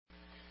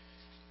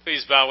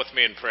Please bow with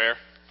me in prayer.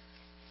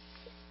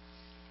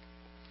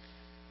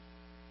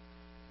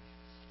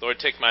 Lord,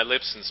 take my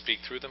lips and speak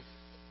through them.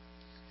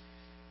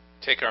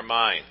 Take our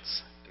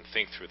minds and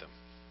think through them.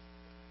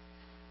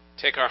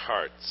 Take our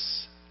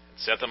hearts and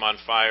set them on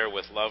fire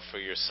with love for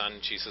your Son,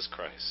 Jesus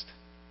Christ,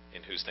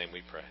 in whose name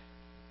we pray.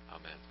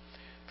 Amen.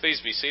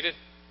 Please be seated.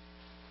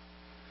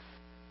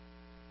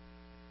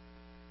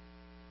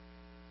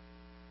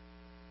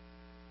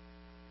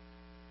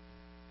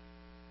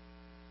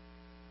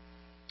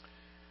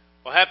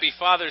 Well, happy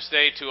Father's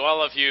Day to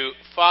all of you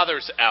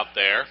fathers out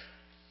there.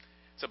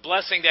 It's a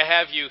blessing to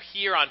have you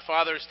here on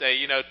Father's Day.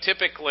 You know,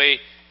 typically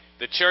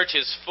the church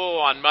is full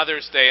on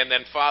Mother's Day, and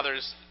then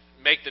fathers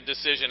make the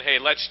decision, hey,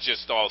 let's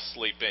just all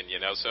sleep in,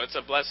 So it's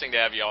a blessing to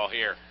have you all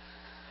here.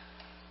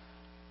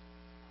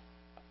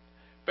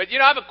 But,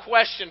 I have a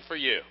question for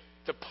you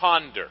to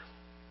ponder.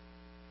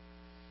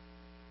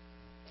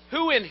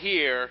 Who in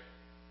here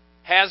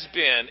has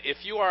been,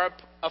 if you are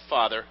a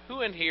father,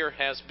 who in here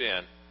has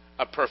been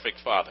a perfect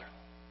father?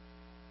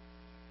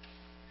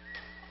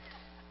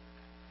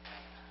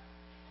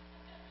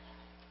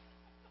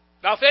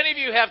 Now, if any of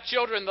you have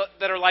children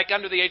that are like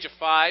under the age of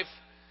 5,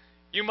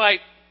 you might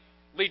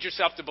lead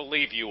yourself to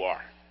believe you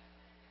are.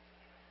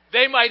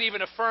 They might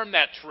even affirm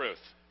that truth.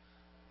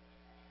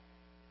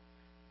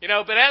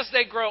 But as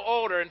they grow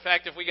older, in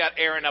fact, if we got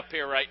Aaron up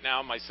here right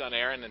now, my son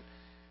Aaron, and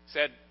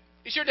said,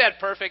 is your dad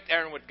perfect?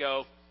 Aaron would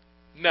go,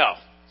 no.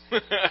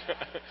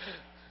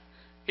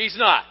 He's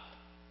not.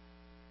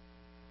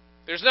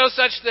 There's no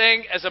such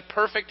thing as a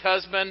perfect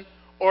husband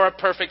or a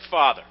perfect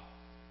father.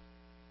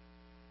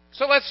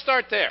 So let's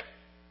start there.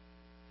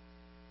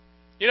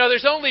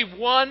 There's only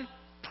one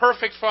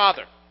perfect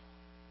father,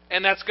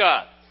 and that's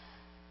God.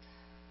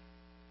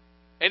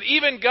 And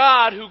even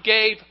God, who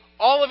gave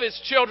all of his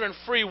children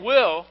free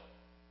will,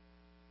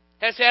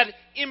 has had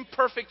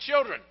imperfect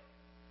children.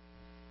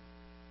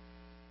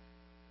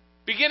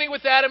 Beginning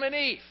with Adam and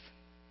Eve.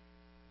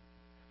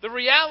 The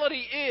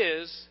reality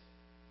is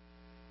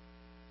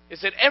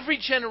that every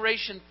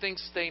generation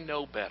thinks they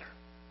know better.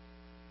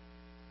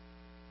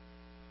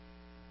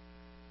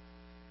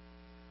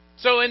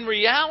 So in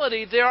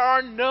reality, there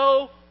are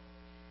no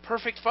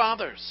perfect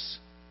fathers.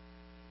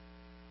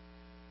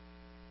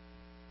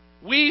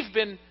 We've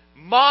been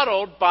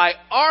modeled by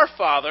our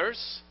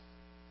fathers'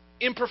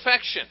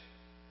 imperfection.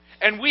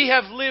 And we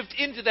have lived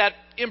into that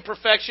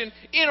imperfection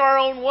in our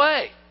own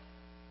way.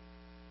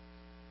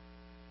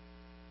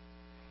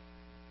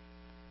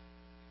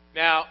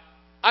 Now,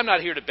 I'm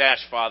not here to bash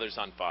fathers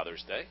on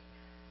Father's Day.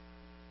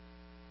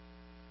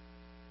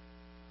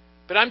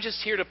 But I'm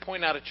just here to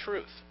point out a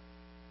truth.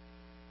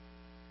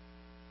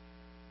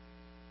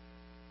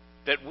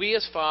 That we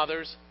as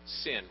fathers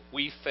sin.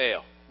 We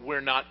fail.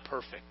 We're not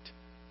perfect.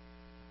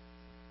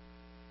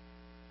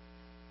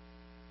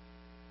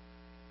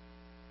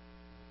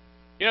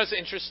 What's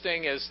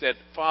interesting is that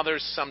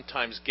fathers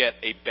sometimes get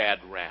a bad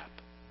rap.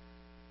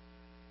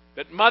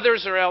 That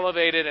mothers are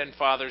elevated and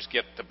fathers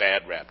get the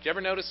bad rap. Do you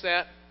ever notice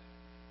that?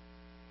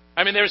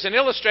 There's an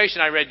illustration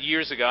I read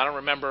years ago. I don't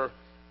remember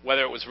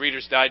whether it was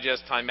Reader's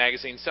Digest, Time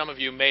Magazine. Some of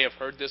you may have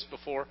heard this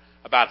before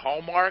about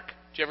Hallmark.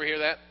 Did you ever hear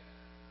that?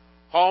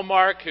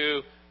 Hallmark,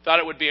 who thought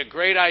it would be a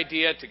great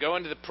idea to go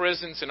into the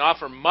prisons and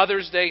offer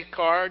Mother's Day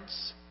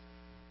cards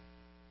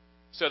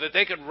so that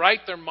they could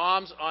write their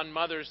moms on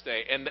Mother's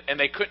Day, and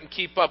they couldn't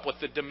keep up with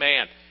the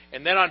demand.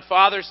 And then on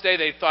Father's Day,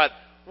 they thought,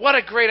 what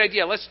a great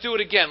idea. Let's do it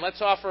again. Let's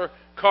offer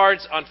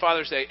cards on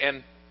Father's Day.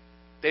 And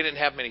they didn't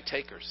have many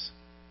takers.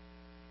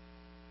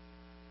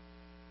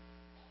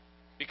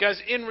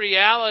 Because in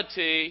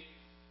reality,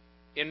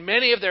 in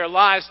many of their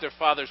lives, their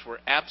fathers were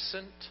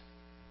absent.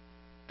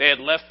 They had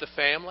left the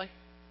family.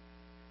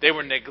 They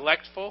were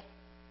neglectful.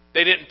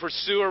 They didn't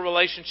pursue a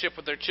relationship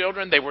with their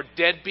children. They were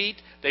deadbeat.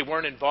 They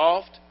weren't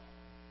involved.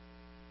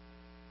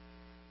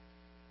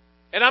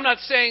 And I'm not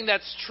saying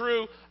that's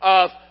true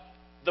of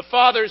the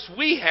fathers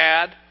we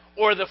had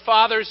or the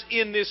fathers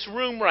in this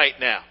room right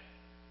now.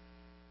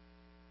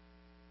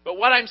 But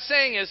what I'm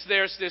saying is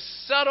there's this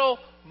subtle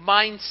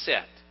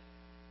mindset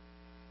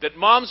that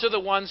moms are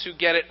the ones who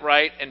get it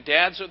right and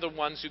dads are the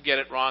ones who get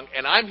it wrong.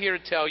 And I'm here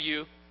to tell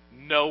you,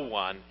 no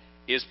one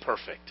is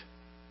perfect.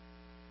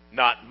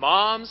 Not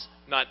moms,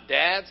 not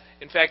dads.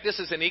 In fact, this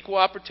is an equal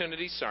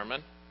opportunity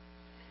sermon.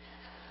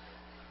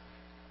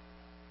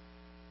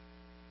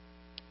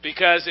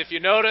 Because if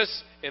you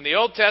notice, in the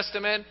Old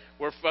Testament,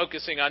 we're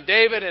focusing on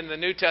David, and in the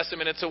New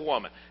Testament, it's a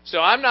woman. So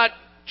I'm not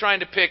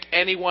trying to pick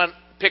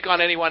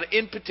on anyone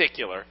in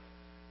particular.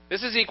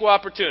 This is equal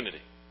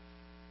opportunity.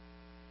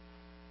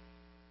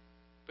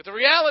 But the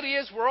reality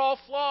is we're all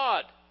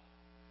flawed.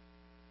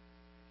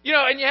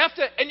 And you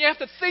have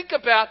to think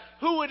about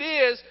who it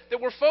is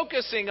that we're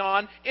focusing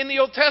on in the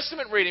Old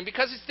Testament reading,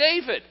 because it's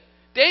David.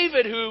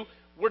 David, who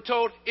we're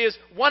told is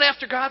one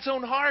after God's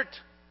own heart.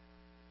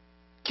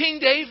 King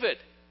David.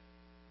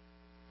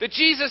 That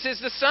Jesus is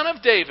the son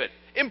of David.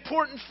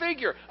 Important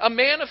figure. A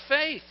man of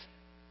faith.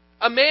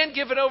 A man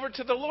given over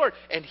to the Lord.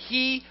 And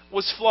he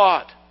was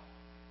flawed.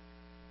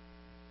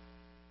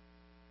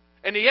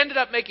 And he ended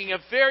up making a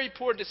very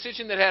poor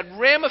decision that had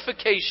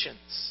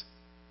ramifications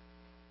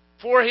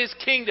for his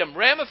kingdom,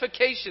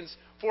 ramifications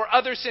for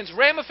other sins,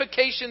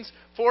 ramifications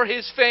for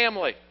his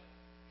family.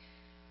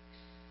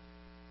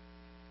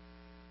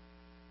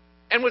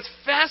 And what's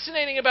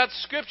fascinating about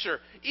Scripture,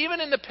 even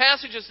in the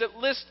passages that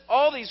list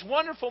all these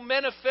wonderful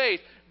men of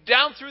faith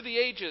down through the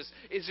ages,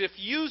 is if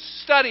you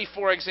study,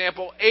 for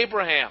example,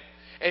 Abraham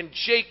and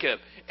Jacob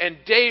and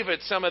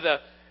David, some of the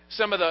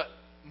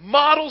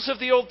models of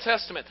the Old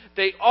Testament,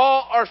 they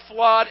all are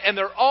flawed, and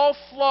they're all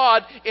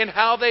flawed in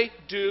how they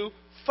do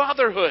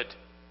fatherhood.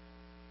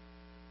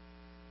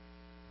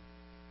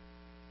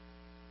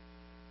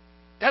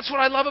 That's what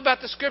I love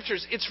about the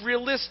Scriptures. It's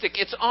realistic.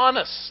 It's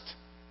honest.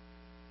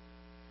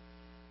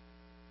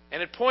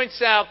 And it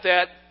points out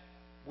that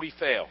we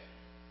fail.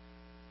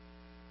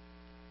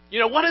 You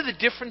know, what are the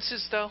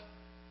differences, though?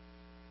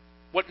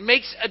 What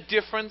makes a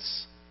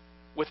difference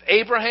with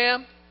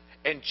Abraham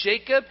and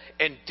Jacob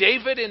and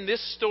David in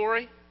this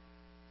story?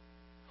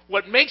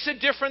 What makes a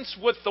difference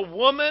with the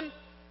woman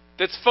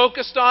that's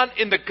focused on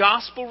in the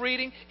gospel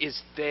reading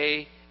is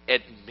they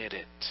admit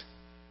it.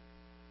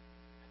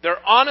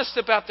 They're honest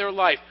about their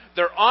life.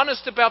 They're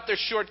honest about their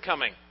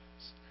shortcomings,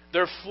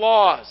 their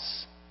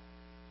flaws,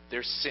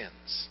 their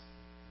sins.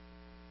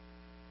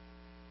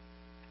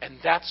 And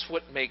that's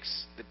what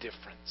makes the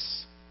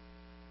difference.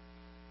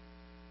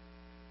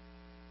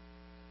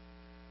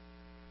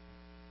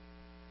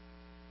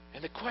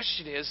 And the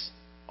question is,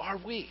 are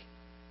we?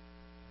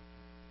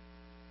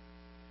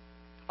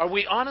 Are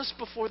we honest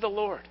before the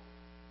Lord?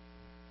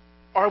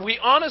 Are we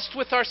honest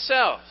with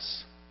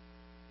ourselves?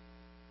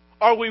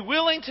 Are we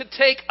willing to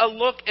take a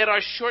look at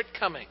our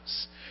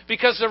shortcomings?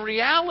 Because the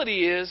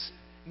reality is,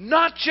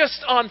 not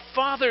just on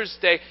Father's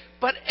Day,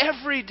 but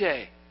every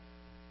day,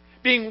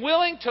 being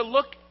willing to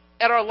look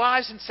at our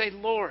lives and say,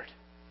 Lord,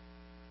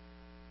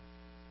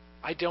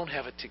 I don't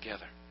have it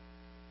together.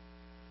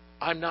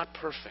 I'm not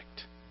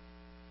perfect.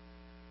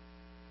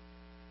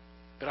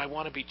 But I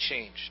want to be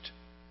changed.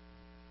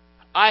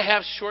 I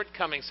have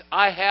shortcomings.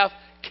 I have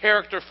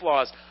character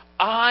flaws.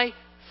 I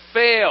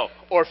fail.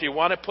 Or if you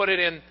want to put it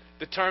in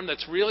the term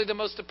that's really the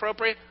most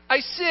appropriate, I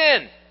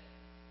sin.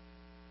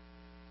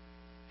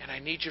 And I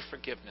need your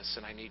forgiveness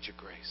and I need your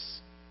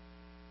grace.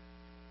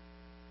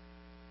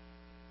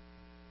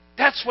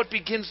 That's what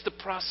begins the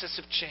process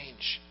of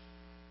change.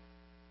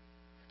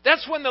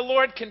 That's when the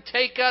Lord can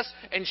take us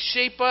and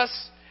shape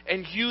us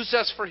and use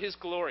us for His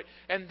glory.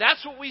 And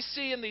that's what we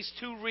see in these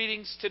two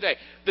readings today.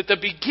 That the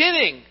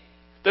beginning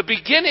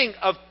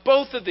of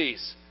both of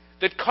these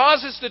that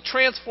causes the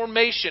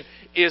transformation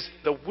is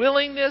the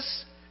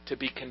willingness to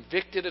be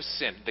convicted of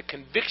sin, the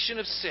conviction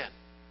of sin.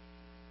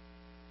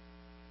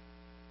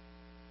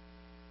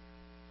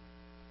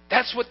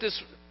 That's what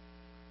this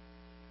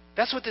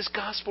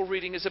gospel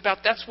reading is about.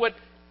 That's what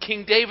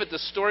King David, the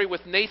story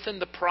with Nathan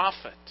the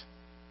prophet,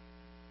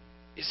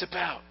 is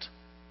about.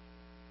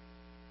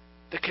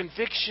 The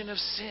conviction of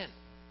sin.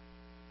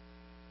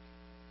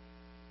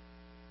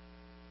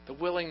 The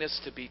willingness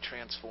to be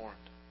transformed.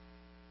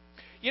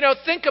 You know,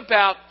 think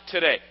about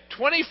today,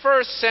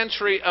 21st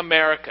century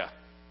America.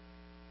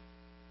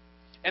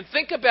 And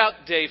think about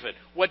David.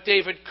 What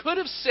David could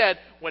have said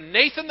when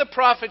Nathan the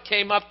prophet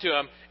came up to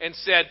him and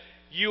said,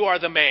 "You are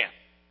the man."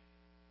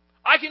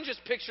 I can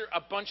just picture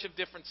a bunch of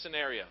different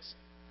scenarios.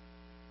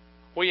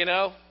 Well, you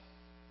know,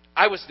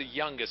 I was the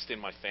youngest in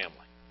my family.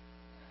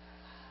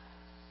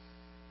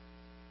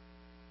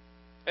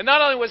 And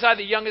not only was I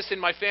the youngest in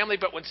my family,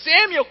 but when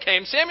Samuel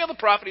came, Samuel the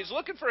prophet, he's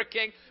looking for a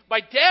king. My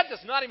dad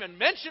does not even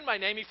mention my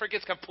name. He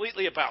forgets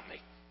completely about me.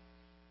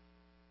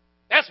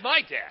 That's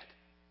my dad.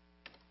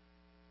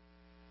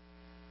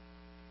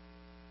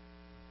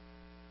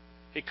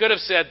 He could have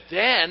said,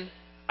 then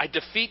I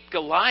defeat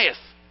Goliath,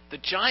 the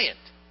giant.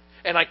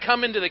 And I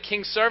come into the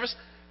king's service,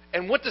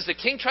 and what does the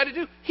king try to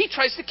do? He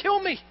tries to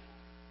kill me.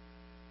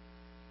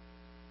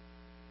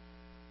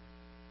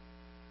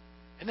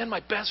 And then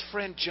my best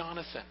friend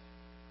Jonathan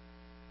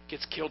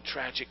gets killed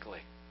tragically.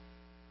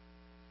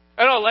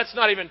 And let's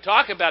not even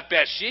talk about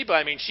Bathsheba.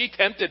 I mean, she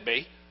tempted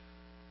me.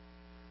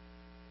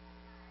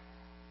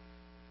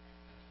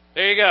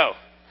 There you go.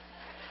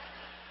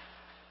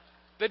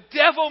 The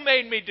devil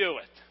made me do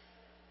it.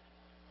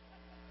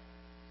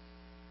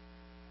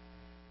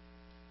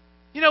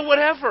 You know,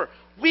 whatever.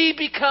 We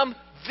become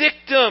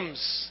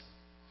victims.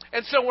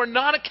 And so we're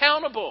not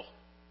accountable.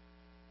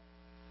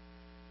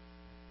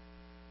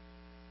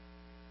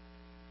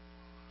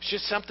 It's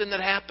just something that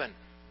happened.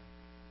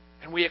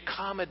 And we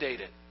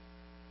accommodate it.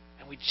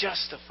 And we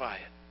justify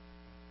it.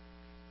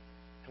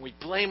 And we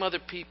blame other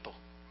people.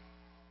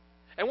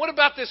 And what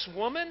about this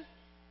woman?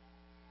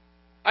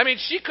 I mean,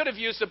 she could have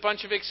used a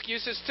bunch of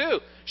excuses too.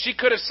 She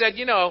could have said,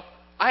 you know,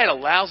 I had a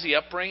lousy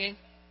upbringing.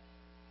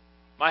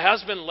 My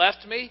husband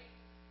left me.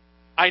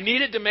 I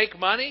needed to make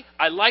money.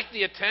 I liked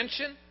the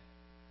attention.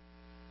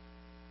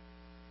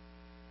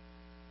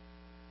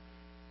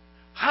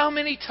 How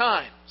many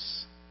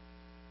times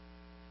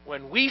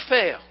when we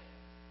fail,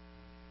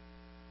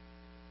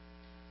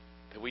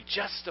 that we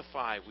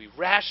justify, we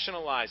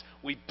rationalize,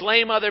 we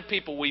blame other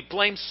people, we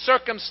blame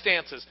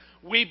circumstances,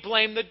 we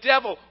blame the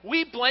devil,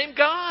 we blame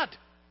God.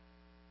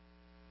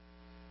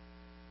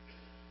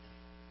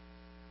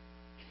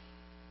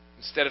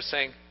 Instead of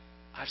saying,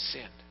 I've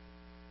sinned.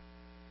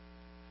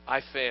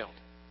 I failed.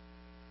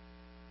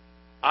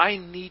 I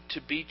need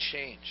to be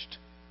changed.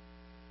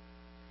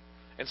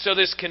 And so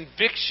this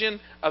conviction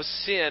of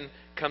sin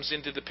comes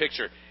into the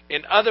picture.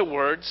 In other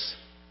words,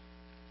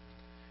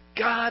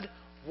 God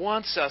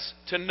wants us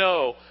to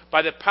know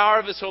by the power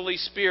of His Holy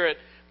Spirit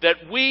that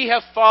we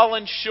have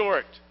fallen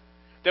short,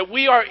 that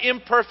we are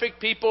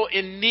imperfect people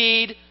in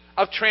need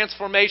of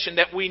transformation,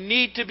 that we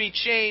need to be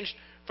changed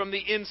from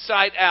the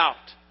inside out.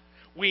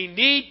 We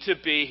need to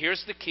be,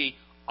 here's the key,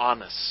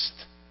 honest.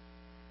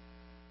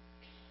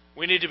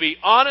 We need to be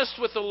honest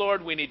with the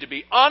Lord, we need to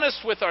be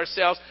honest with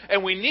ourselves,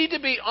 and we need to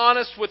be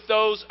honest with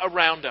those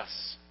around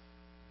us.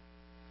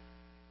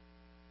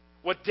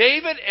 What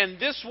David and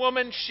this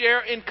woman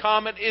share in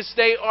common is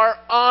they are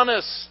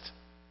honest.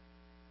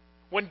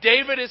 When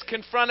David is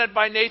confronted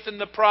by Nathan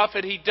the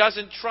prophet, he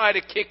doesn't try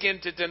to kick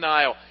into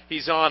denial.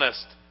 He's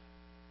honest.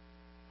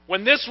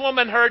 When this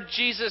woman heard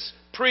Jesus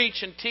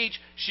preach and teach,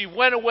 she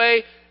went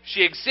away,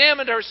 she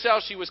examined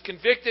herself, she was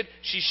convicted,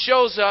 she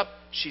shows up,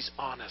 she's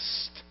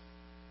honest.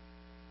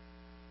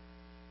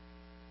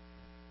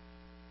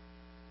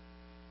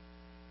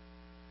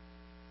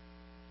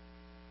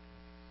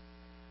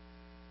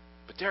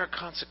 But there are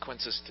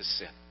consequences to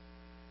sin.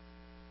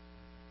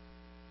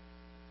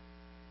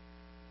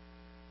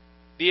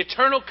 The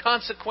eternal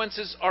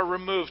consequences are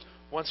removed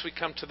once we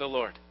come to the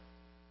Lord.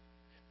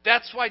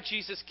 That's why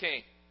Jesus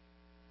came,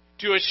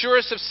 to assure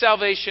us of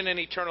salvation and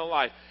eternal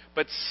life.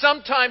 But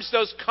sometimes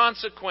those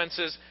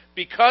consequences,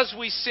 because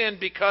we sin,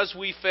 because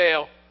we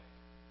fail,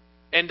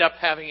 end up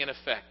having an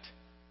effect.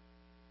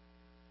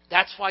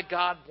 That's why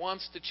God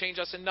wants to change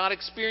us and not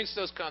experience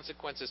those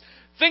consequences.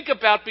 Think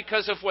about,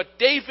 because of what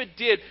David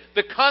did,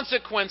 the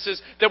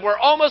consequences that were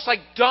almost like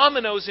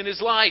dominoes in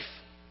his life.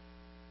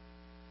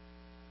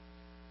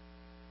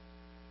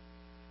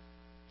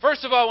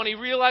 First of all, when he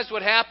realized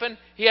what happened,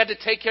 he had to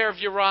take care of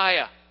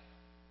Uriah.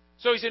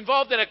 So he's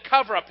involved in a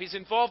cover-up. He's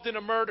involved in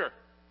a murder.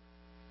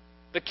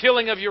 The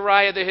killing of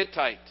Uriah the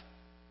Hittite.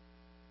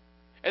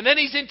 And then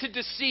he's into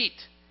deceit.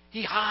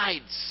 He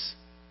hides.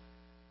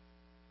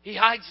 He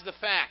hides the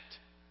fact.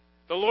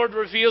 The Lord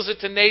reveals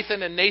it to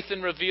Nathan, and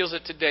Nathan reveals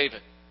it to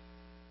David.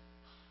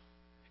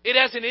 It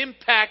has an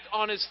impact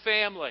on his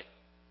family.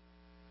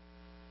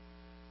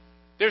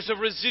 There's a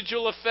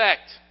residual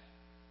effect.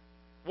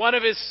 One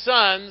of his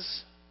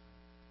sons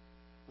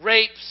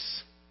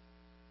rapes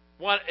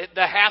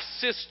the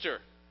half-sister.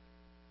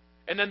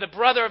 And then the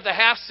brother of the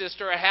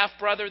half-sister, a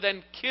half-brother,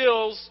 then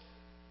kills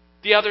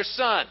the other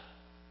son.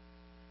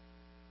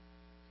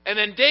 And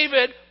then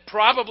David,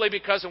 probably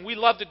because, and we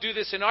love to do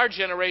this in our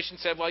generation,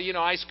 said, well,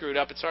 I screwed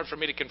up. It's hard for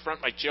me to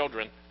confront my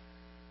children.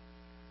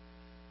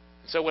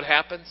 So what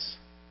happens?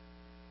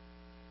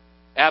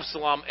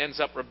 Absalom ends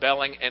up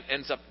rebelling and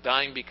ends up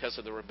dying because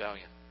of the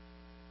rebellion.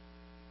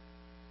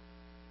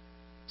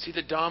 See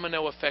the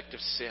domino effect of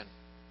sin.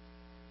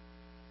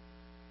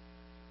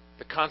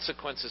 The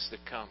consequences that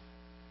come.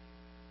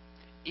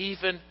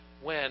 Even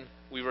when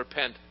we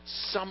repent,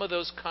 some of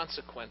those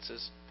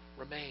consequences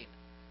remain.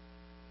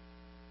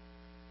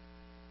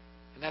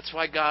 And that's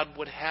why God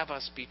would have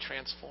us be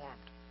transformed.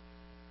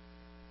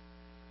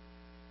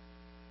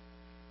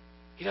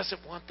 He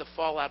doesn't want the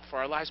fallout for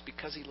our lives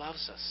because He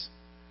loves us.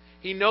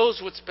 He knows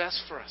what's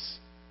best for us.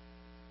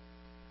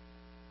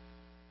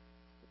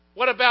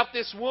 What about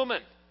this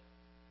woman?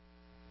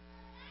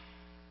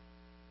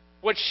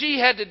 What she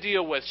had to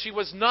deal with, she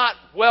was not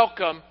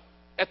welcome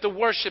at the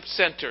worship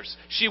centers.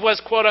 She was,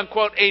 quote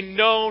unquote, a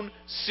known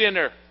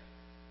sinner.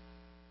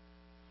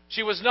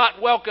 She was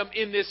not welcome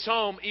in this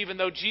home, even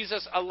though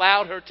Jesus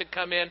allowed her to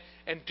come in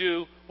and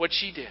do what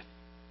she did.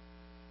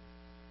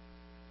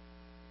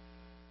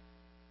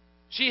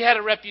 She had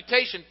a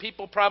reputation.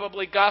 People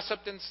probably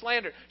gossiped and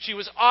slandered. She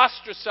was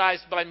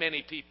ostracized by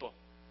many people.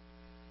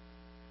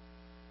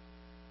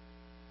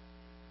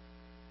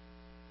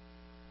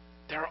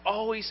 There are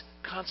always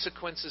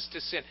consequences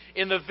to sin.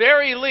 In the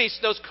very least,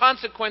 those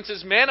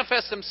consequences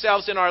manifest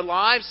themselves in our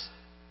lives,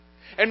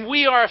 and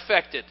we are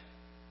affected.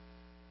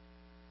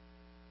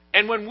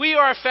 And when we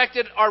are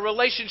affected, our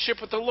relationship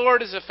with the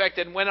Lord is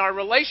affected. And when our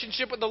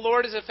relationship with the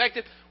Lord is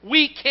affected,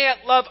 we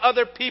can't love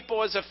other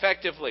people as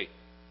effectively.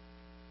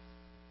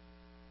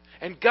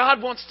 And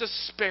God wants to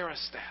spare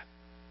us that.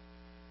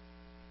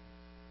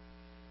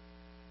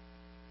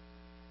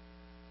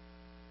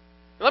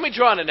 Let me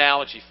draw an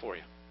analogy for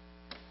you.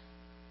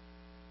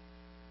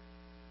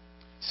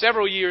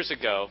 Several years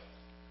ago,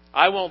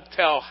 I won't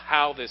tell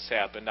how this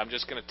happened. I'm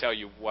just going to tell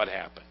you what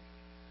happened.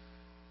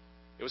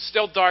 It was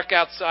still dark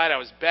outside. I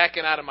was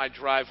backing out of my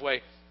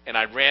driveway, and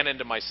I ran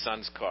into my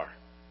son's car.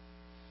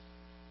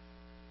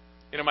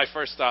 My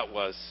first thought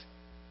was,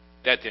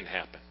 that didn't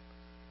happen.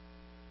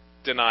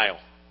 Denial,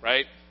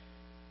 right?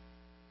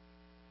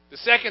 The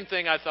second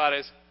thing I thought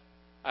is,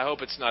 I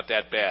hope it's not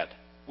that bad.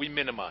 We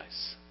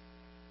minimize.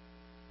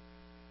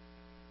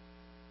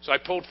 So I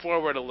pulled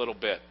forward a little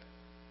bit.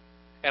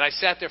 And I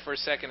sat there for a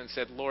second and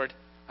said, Lord,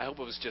 I hope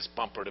it was just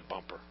bumper to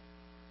bumper.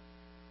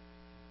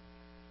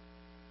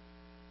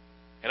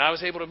 And I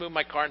was able to move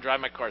my car and drive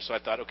my car, so I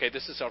thought, okay,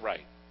 this is all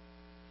right.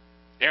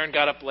 Aaron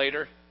got up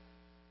later.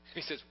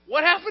 He says,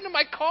 what happened to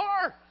my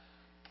car?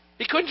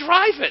 He couldn't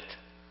drive it.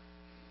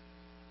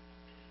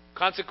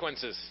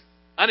 Consequences,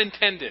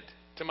 unintended,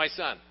 to my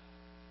son.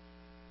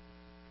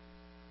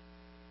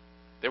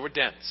 There were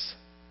dents.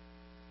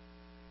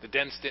 The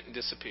dents didn't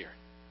disappear.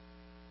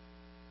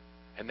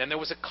 And then there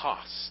was a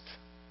cost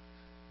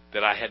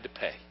that I had to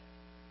pay.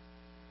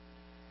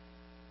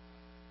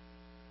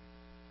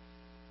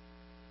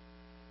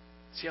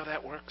 See how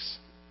that works?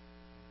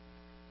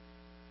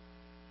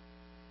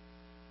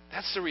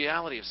 That's the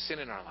reality of sin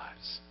in our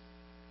lives.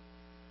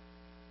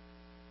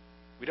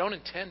 We don't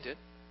intend it.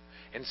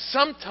 And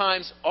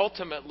sometimes,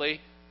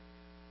 ultimately,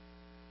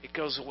 it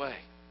goes away.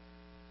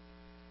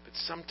 But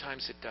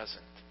sometimes it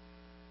doesn't.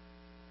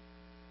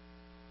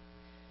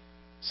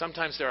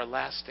 Sometimes there are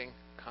lasting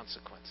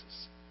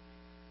consequences.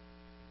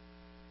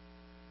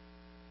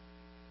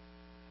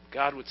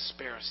 God would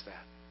spare us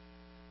that.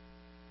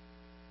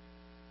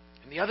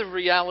 And the other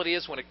reality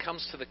is, when it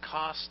comes to the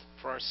cost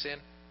for our sin,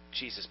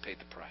 Jesus paid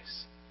the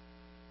price.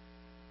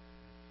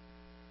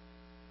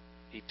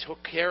 He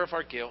took care of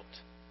our guilt.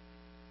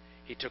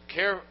 He took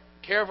care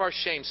of our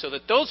shame, so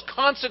that those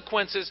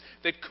consequences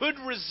that could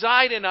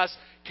reside in us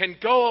can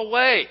go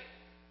away.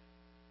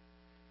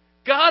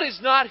 God is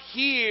not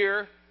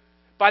here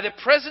by the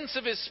presence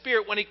of His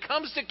Spirit when He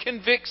comes to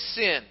convict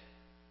sin,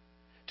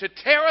 to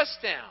tear us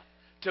down,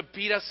 to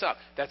beat us up.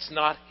 That's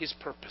not His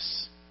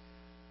purpose.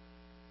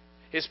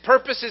 His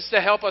purpose is to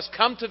help us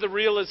come to the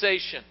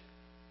realization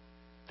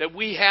that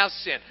we have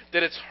sinned,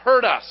 that it's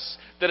hurt us,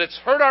 that it's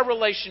hurt our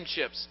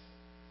relationships.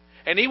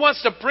 And He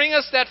wants to bring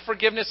us that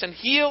forgiveness and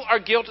heal our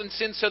guilt and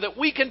sin so that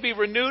we can be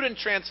renewed and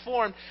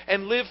transformed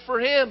and live for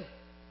Him.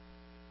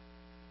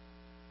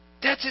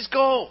 That's His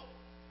goal.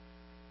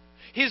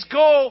 His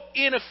goal,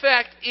 in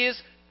effect,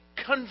 is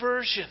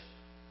conversion.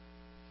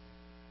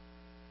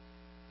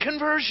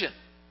 Conversion.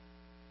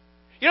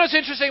 You know what's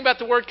interesting about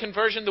the word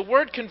conversion? The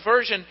word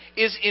conversion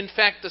is, in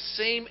fact, the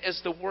same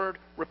as the word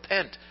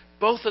repent.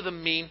 Both of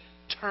them mean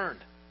turn.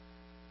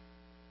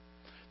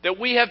 That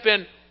we have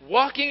been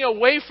walking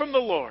away from the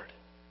Lord,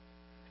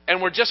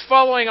 and we're just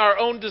following our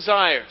own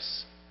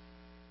desires.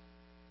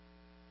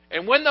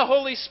 And when the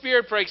Holy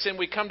Spirit breaks in,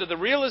 we come to the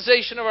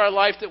realization of our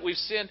life that we've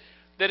sinned,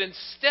 that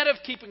instead of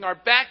keeping our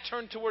back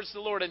turned towards the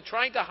Lord and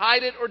trying to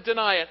hide it or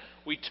deny it,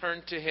 we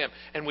turn to Him.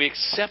 And we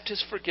accept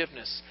His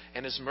forgiveness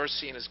and His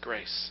mercy and His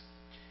grace.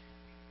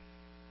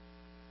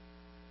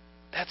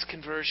 That's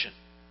conversion.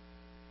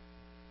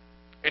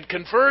 And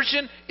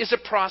conversion is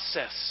a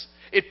process.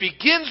 It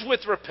begins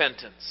with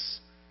repentance.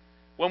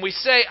 When we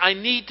say, I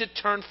need to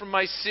turn from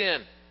my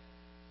sin.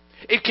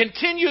 It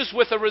continues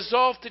with a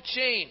resolve to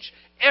change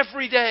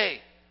every day.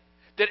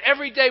 That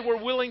every day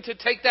we're willing to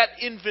take that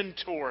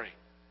inventory.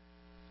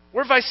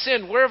 Where have I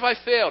sinned? Where have I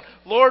failed?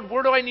 Lord,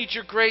 where do I need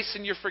your grace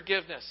and your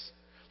forgiveness?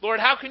 Lord,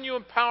 how can you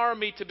empower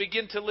me to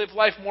begin to live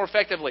life more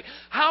effectively?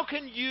 How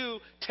can you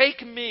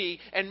take me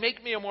and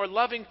make me a more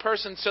loving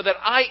person so that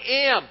I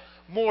am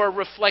more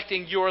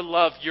reflecting your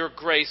love, your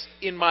grace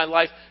in my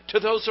life to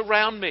those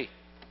around me?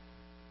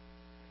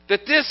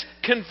 That this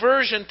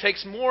conversion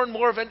takes more and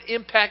more of an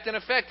impact and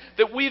effect.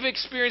 That we've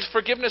experienced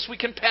forgiveness, we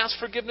can pass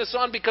forgiveness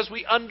on because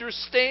we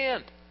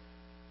understand.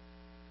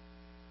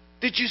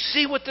 Did you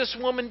see what this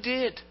woman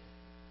did?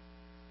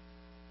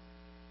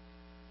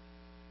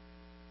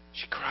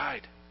 She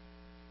cried.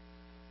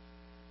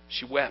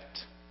 She wept.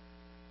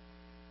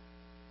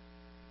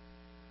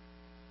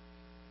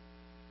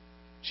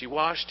 She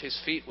washed His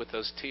feet with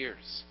those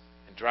tears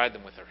and dried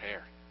them with her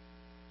hair.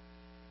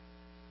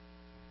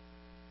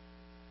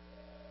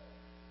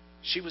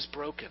 She was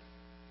broken,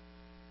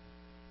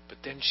 but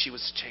then she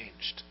was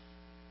changed.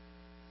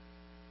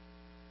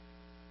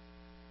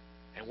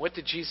 And what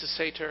did Jesus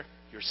say to her?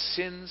 Your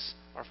sins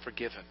are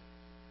forgiven.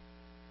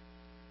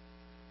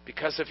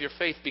 Because of your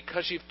faith,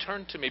 because you've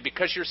turned to me,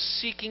 because you're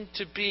seeking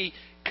to be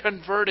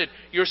converted,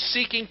 you're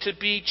seeking to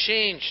be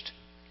changed.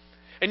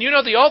 And you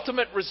know the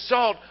ultimate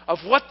result of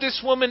what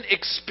this woman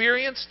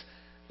experienced?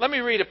 Let me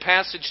read a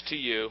passage to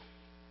you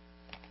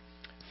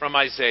from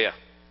Isaiah.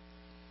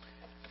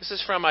 This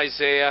is from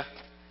Isaiah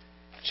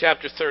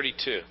chapter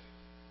 32.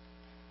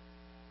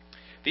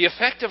 The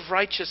effect of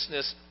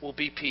righteousness will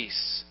be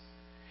peace,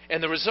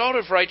 and the result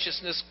of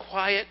righteousness,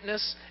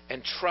 quietness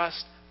and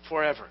trust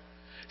forever.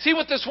 See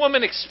what this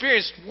woman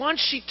experienced once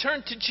she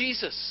turned to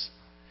Jesus.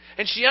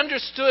 And she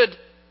understood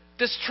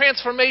this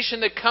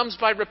transformation that comes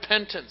by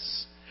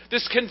repentance.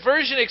 This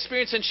conversion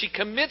experience, and she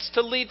commits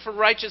to lead for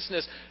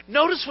righteousness.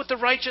 Notice what the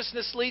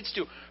righteousness leads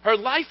to. Her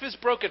life is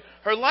broken.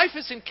 Her life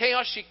is in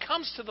chaos. She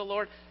comes to the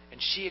Lord,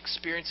 and she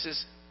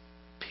experiences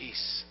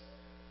peace.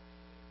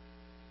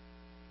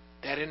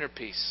 That inner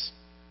peace.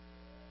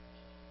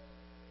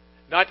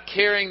 Not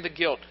carrying the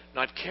guilt,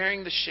 not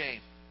carrying the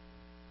shame.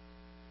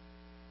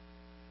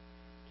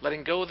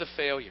 Letting go of the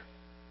failure.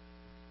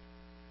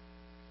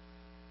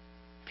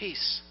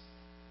 Peace.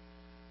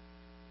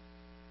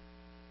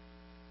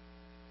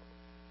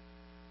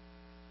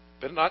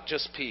 But not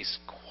just peace,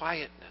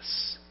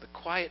 quietness. The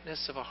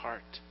quietness of a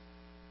heart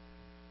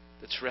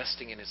that's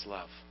resting in His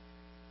love.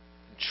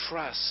 And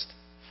trust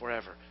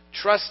forever.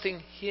 Trusting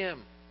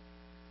Him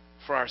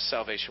for our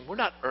salvation. We're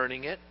not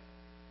earning it.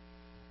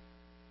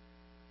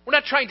 We're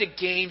not trying to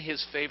gain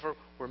His favor.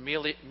 We're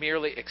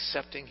merely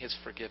accepting His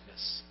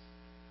forgiveness.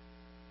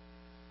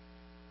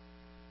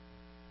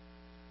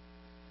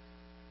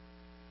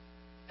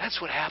 That's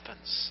what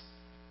happens.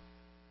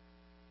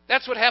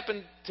 That's what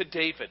happened to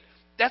David.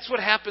 That's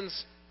what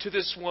happens to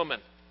this woman.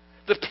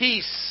 The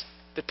peace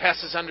that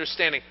passes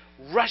understanding,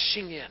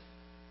 rushing in.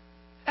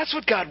 That's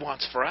what God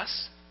wants for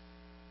us.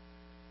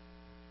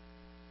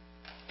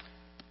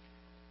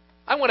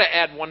 I want to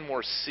add one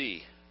more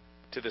C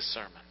to this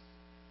sermon.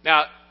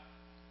 Now,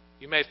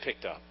 you may have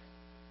picked up.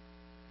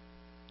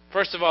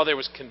 First of all, there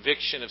was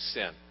conviction of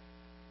sin.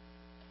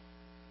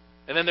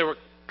 And then there were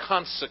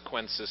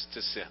consequences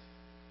to sin.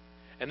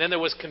 And then there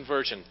was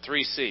conversion.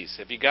 3 C's.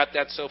 Have you got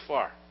that so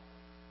far?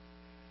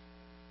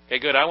 Okay,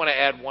 good. I want to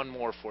add one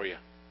more for you.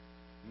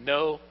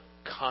 No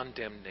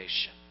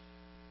condemnation.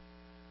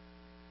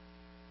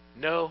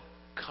 No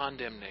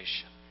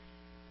condemnation.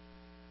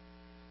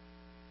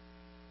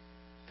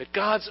 That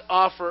God's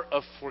offer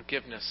of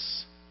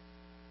forgiveness,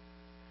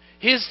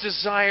 His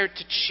desire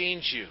to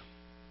change you,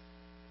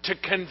 to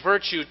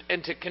convert you,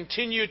 and to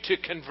continue to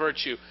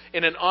convert you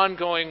in an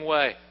ongoing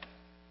way,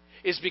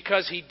 is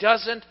because He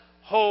doesn't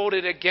hold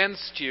it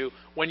against you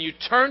when you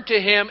turn to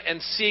Him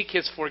and seek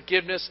His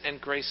forgiveness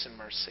and grace and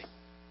mercy.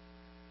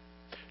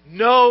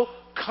 No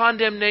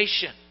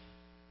condemnation.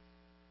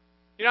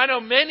 You know, I know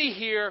many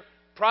here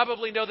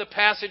probably know the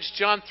passage,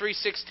 John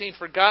 3:16,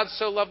 "For God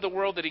so loved the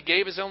world that He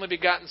gave His only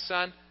begotten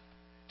Son,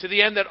 to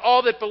the end that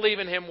all that believe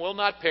in Him will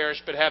not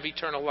perish but have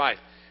eternal life."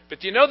 But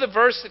do you know the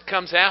verse that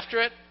comes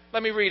after it?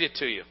 Let me read it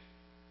to you.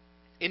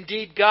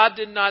 "Indeed, God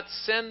did not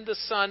send the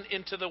Son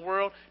into the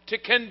world to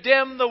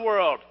condemn the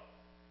world."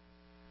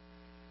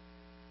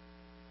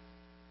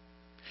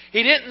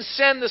 He didn't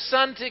send the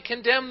Son to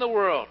condemn the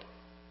world,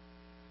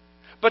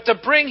 but to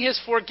bring His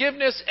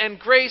forgiveness and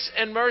grace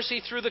and mercy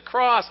through the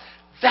cross.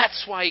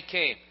 That's why He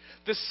came.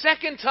 The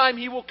second time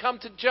He will come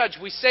to judge.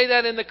 We say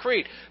that in the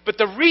Creed. But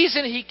the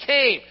reason He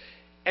came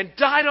and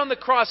died on the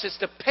cross is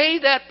to pay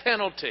that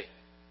penalty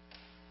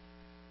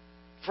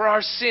for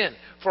our sin,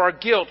 for our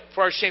guilt,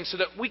 for our shame, so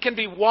that we can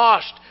be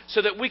washed,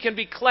 so that we can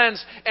be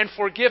cleansed and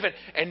forgiven,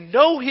 and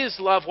know His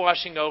love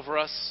washing over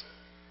us,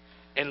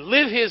 and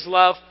live His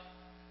love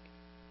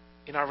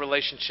in our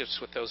relationships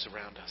with those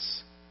around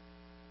us.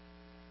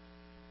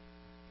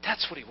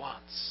 That's what He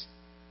wants.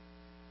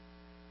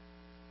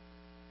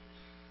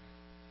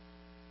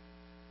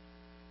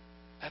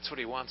 That's what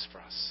He wants for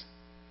us.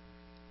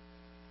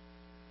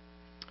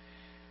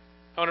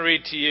 I want to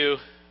read to you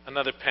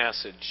another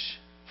passage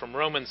from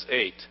Romans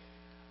 8,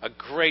 a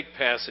great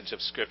passage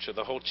of Scripture,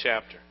 the whole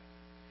chapter.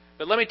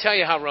 But let me tell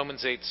you how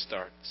Romans 8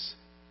 starts.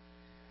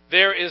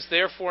 "There is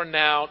therefore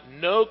now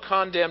no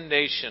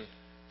condemnation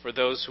for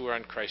those who are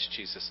in Christ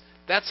Jesus."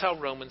 That's how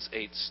Romans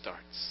 8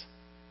 starts.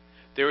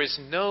 There is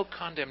no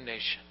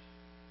condemnation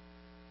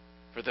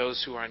for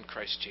those who are in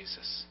Christ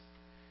Jesus.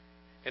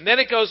 And then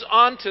it goes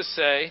on to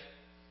say,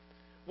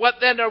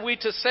 what then are we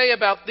to say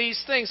about these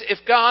things?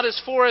 If God is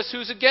for us,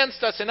 who's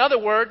against us? In other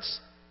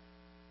words,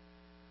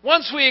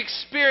 once we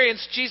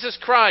experience Jesus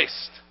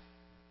Christ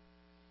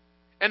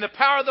and the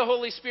power of the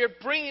Holy Spirit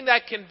bringing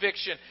that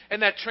conviction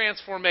and that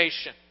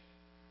transformation,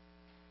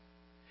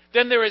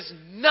 then there is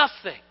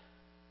nothing,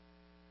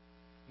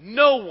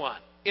 no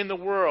one in the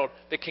world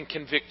that can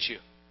convict you.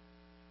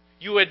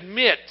 You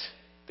admit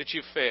that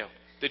you've failed,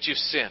 that you've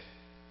sinned,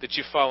 that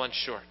you've fallen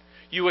short.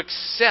 You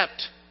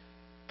accept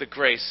the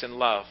grace and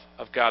love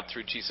of God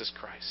through Jesus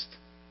Christ.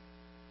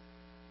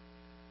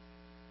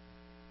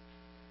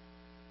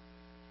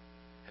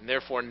 And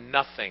therefore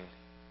nothing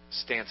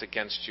stands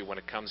against you when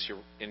it comes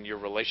in your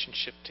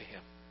relationship to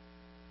Him,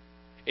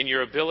 in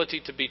your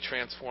ability to be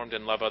transformed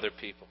and love other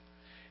people.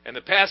 And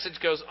the passage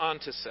goes on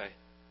to say,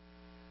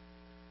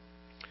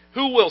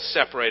 "Who will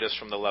separate us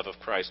from the love of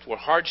Christ? Will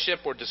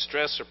hardship or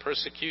distress or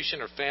persecution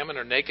or famine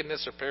or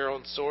nakedness or peril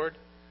and sword?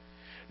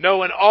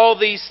 No, in all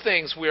these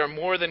things we are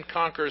more than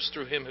conquerors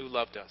through Him who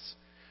loved us.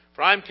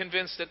 For I am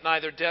convinced that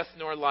neither death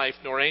nor life,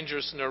 nor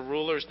angels, nor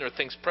rulers, nor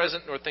things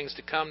present, nor things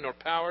to come, nor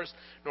powers,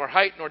 nor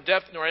height, nor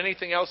depth, nor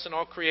anything else in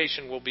all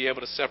creation will be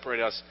able to separate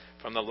us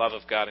from the love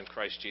of God in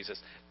Christ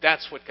Jesus."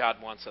 That's what God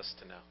wants us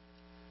to know.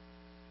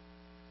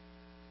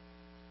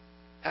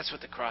 That's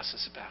what the cross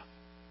is about.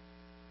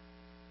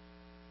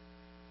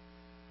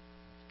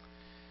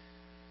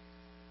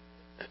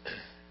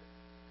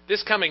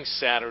 This coming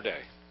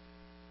Saturday,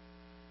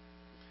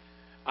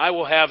 I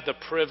will have the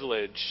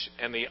privilege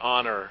and the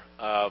honor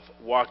of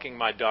walking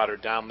my daughter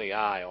down the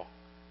aisle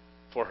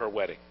for her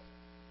wedding.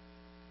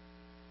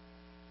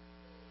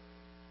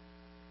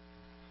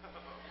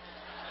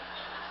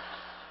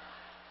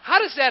 How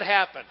does that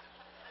happen?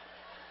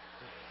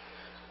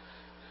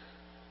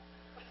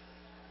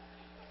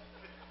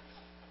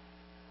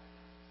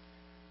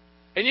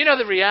 And you know,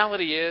 the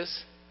reality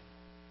is,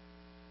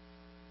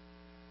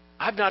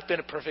 I've not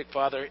been a perfect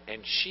father,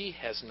 and she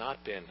has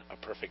not been a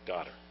perfect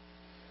daughter.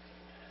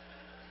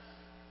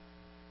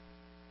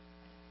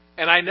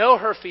 And I know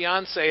her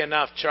fiancé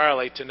enough,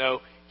 Charlie, to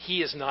know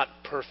he is not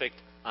perfect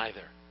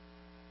either.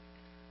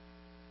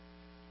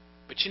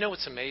 But you know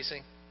what's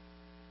amazing?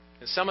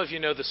 And some of you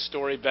know the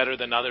story better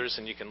than others,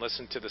 and you can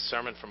listen to the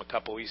sermon from a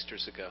couple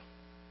Easters ago.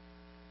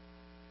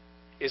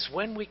 Is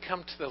when we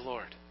come to the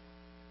Lord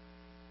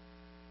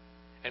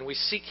and we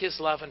seek His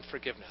love and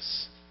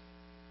forgiveness,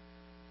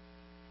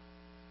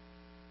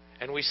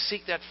 and we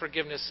seek that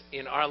forgiveness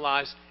in our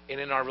lives and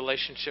in our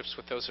relationships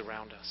with those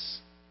around us,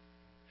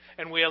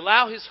 and we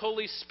allow His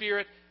Holy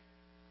Spirit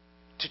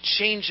to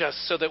change us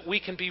so that we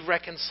can be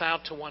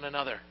reconciled to one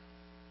another,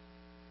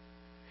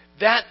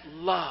 that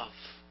love,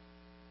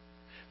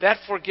 that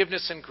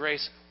forgiveness and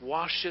grace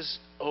washes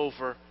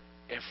over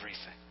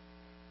everything.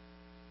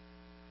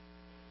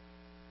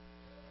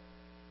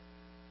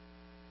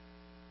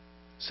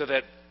 So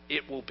that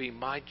it will be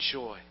my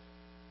joy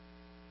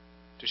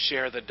to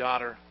share the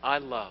daughter I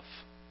love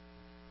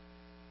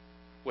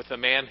with a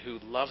man who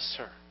loves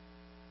her.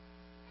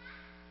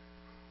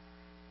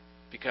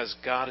 Because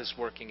God is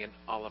working in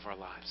all of our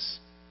lives.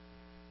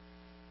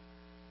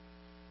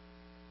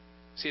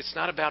 See, it's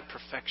not about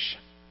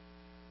perfection.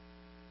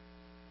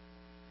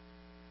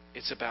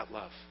 It's about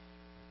love.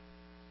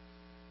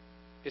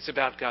 It's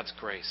about God's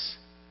grace.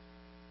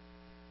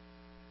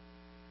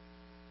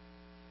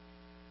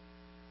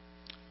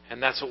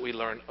 And that's what we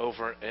learn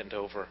over and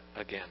over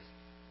again.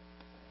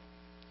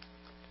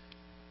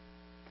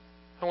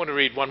 I want to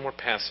read one more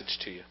passage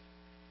to you.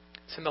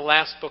 It's in the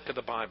last book of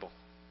the Bible,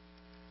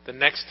 the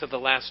next to the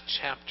last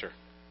chapter.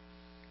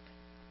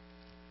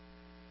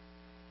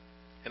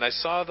 And I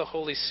saw the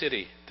holy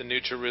city, the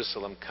New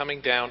Jerusalem, coming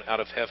down out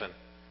of heaven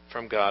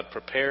from God,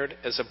 prepared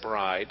as a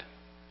bride,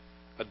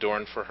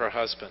 adorned for her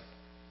husband.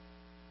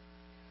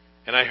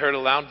 And I heard a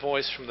loud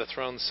voice from the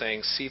throne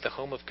saying, "See, the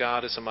home of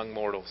God is among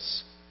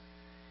mortals.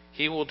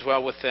 He will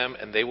dwell with them,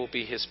 and they will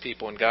be His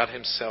people, and God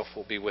Himself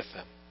will be with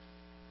them.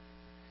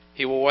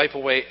 He will wipe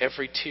away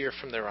every tear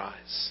from their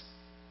eyes.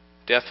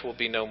 Death will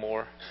be no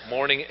more.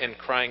 Mourning and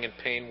crying and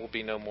pain will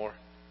be no more.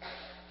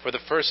 For the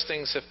first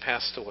things have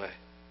passed away."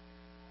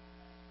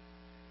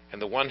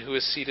 And the one who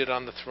is seated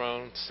on the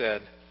throne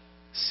said,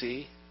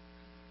 "See,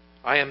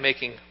 I am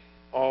making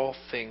all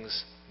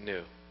things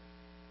new."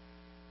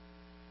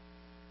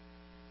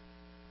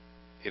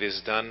 It is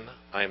done.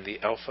 I am the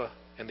Alpha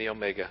and the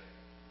Omega,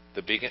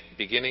 the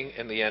beginning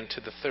and the end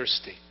to the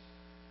thirsty.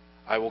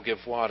 I will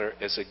give water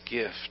as a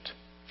gift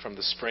from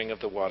the spring of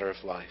the water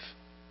of life.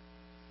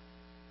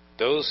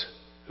 Those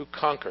who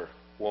conquer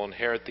will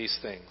inherit these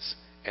things,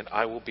 and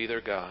I will be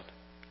their God,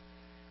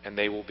 and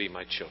they will be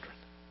my children.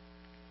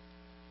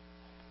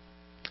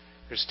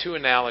 There's two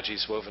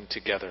analogies woven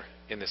together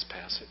in this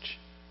passage.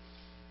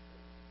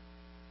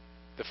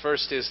 The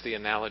first is the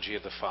analogy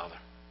of the Father.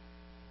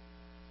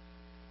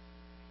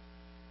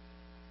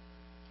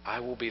 I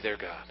will be their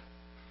God,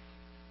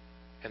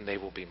 and they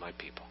will be my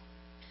people.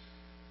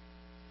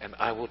 And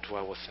I will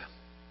dwell with them.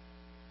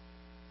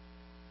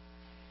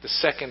 The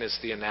second is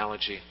the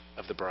analogy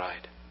of the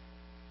bride,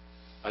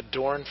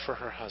 adorned for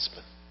her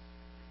husband,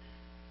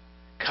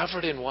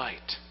 covered in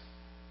white.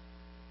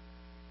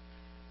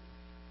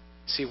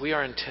 See, we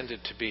are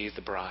intended to be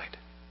the bride.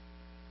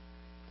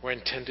 We're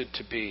intended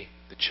to be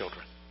the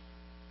children.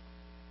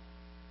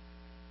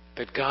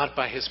 That God,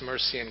 by His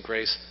mercy and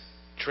grace,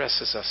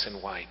 dresses us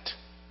in white.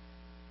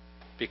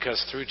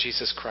 Because through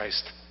Jesus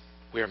Christ,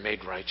 we are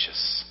made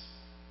righteous.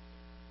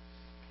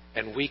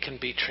 And we can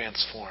be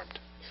transformed.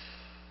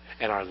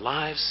 And our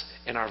lives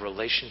and our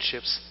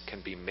relationships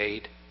can be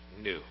made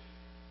new.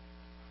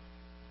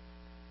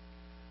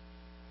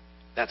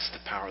 That's the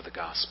power of the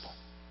gospel.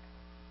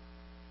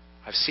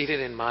 I've seen it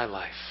in my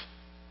life,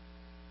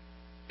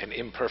 an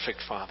imperfect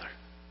father.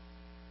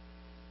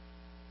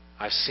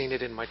 I've seen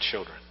it in my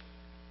children.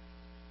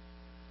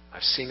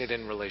 I've seen it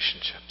in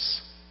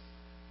relationships.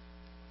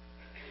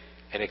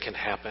 And it can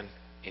happen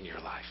in your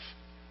life.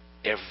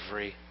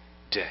 Every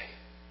day.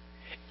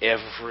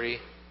 Every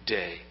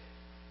day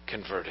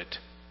converted.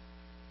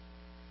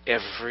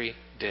 Every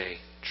day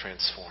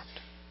transformed.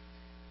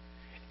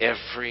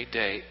 Every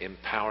day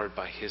empowered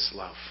by His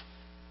love.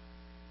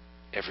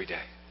 Every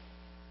day.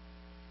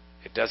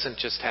 It doesn't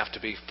just have to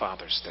be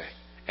Father's Day.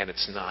 And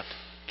it's not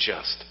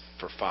just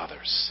for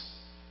fathers.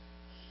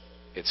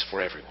 It's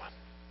for everyone.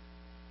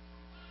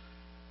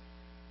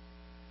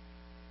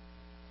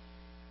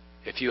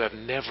 If you have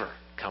never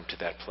come to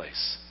that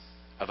place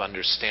of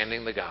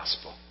understanding the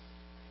gospel,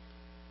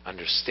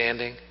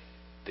 understanding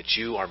that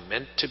you are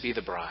meant to be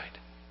the bride,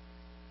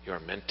 you are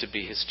meant to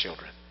be His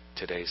children,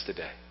 today's the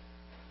day.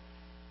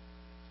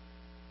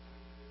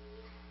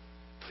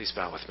 Please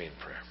bow with me in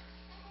prayer.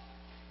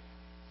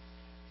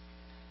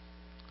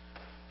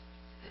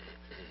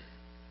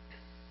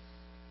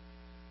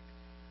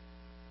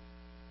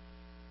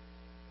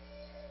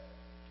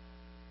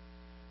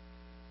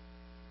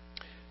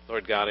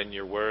 Lord God, in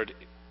your word,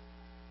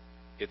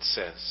 it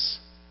says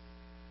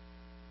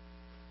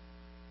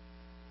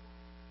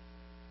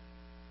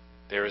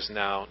there is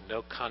now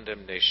no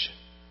condemnation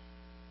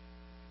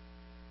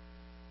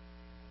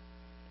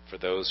for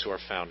those who are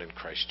found in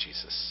Christ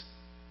Jesus.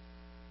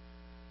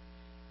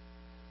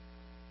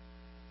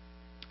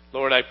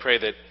 Lord, I pray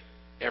that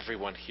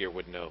everyone here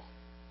would know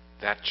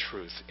that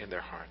truth in their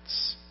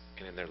hearts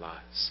and in their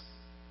lives.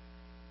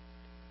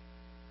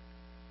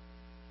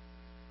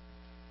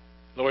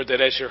 Lord,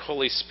 that as your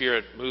Holy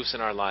Spirit moves in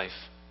our life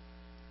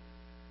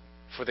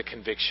for the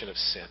conviction of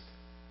sin,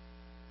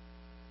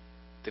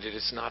 that it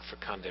is not for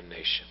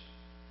condemnation,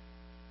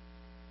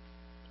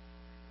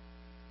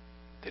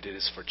 that it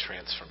is for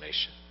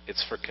transformation.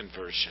 It's for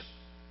conversion.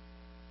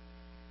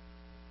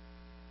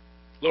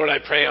 Lord, I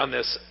pray on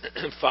this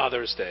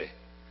Father's Day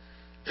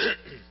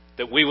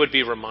that we would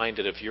be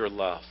reminded of your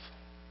love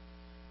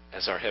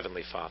as our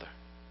Heavenly Father.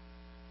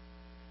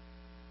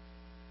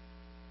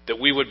 That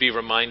we would be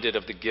reminded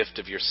of the gift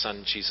of your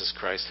Son, Jesus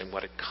Christ, and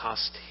what it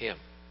cost him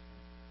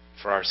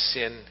for our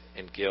sin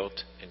and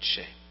guilt and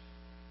shame.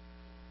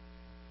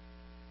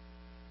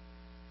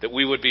 That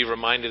we would be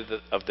reminded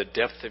of the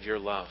depth of your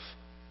love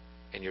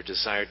and your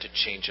desire to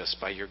change us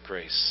by your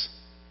grace,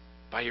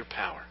 by your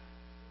power,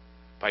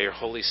 by your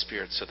Holy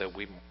Spirit, so that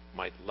we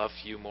might love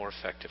you more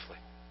effectively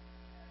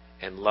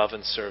and love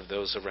and serve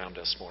those around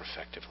us more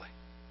effectively.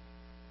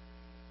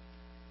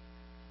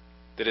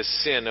 That as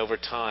sin over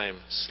time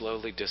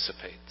slowly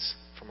dissipates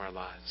from our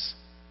lives,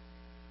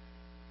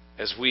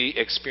 as we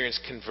experience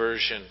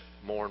conversion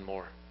more and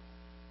more,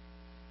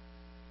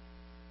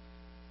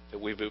 that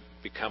we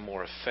become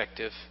more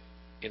effective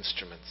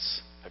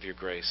instruments of your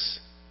grace,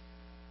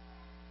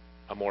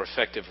 a more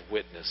effective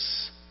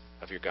witness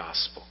of your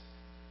gospel.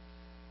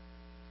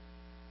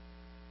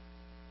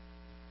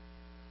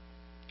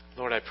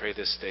 Lord, I pray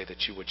this day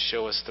that you would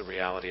show us the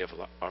reality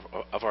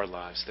of our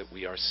lives, that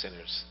we are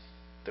sinners,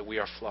 that we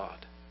are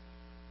flawed.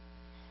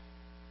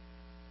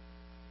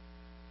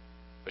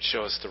 But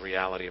show us the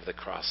reality of the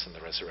cross and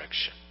the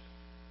resurrection,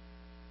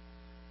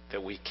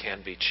 that we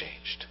can be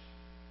changed.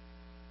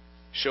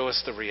 Show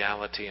us the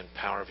reality and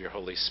power of your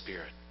Holy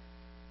Spirit,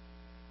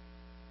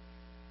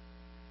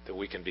 that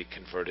we can be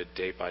converted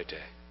day by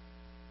day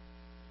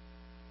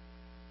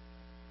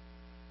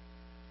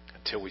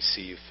until we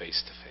see you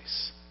face to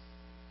face,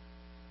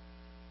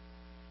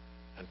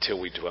 until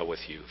we dwell with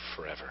you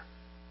forever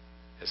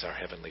as our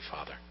Heavenly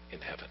Father in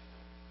heaven.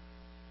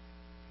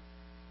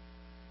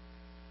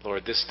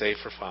 Lord, this day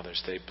for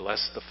Father's Day,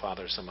 bless the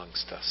fathers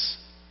amongst us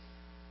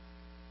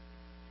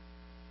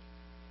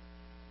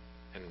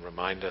and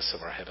remind us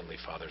of our Heavenly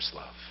Father's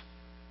love.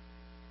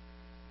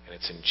 And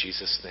it's in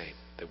Jesus' name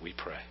that we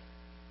pray.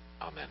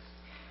 Amen.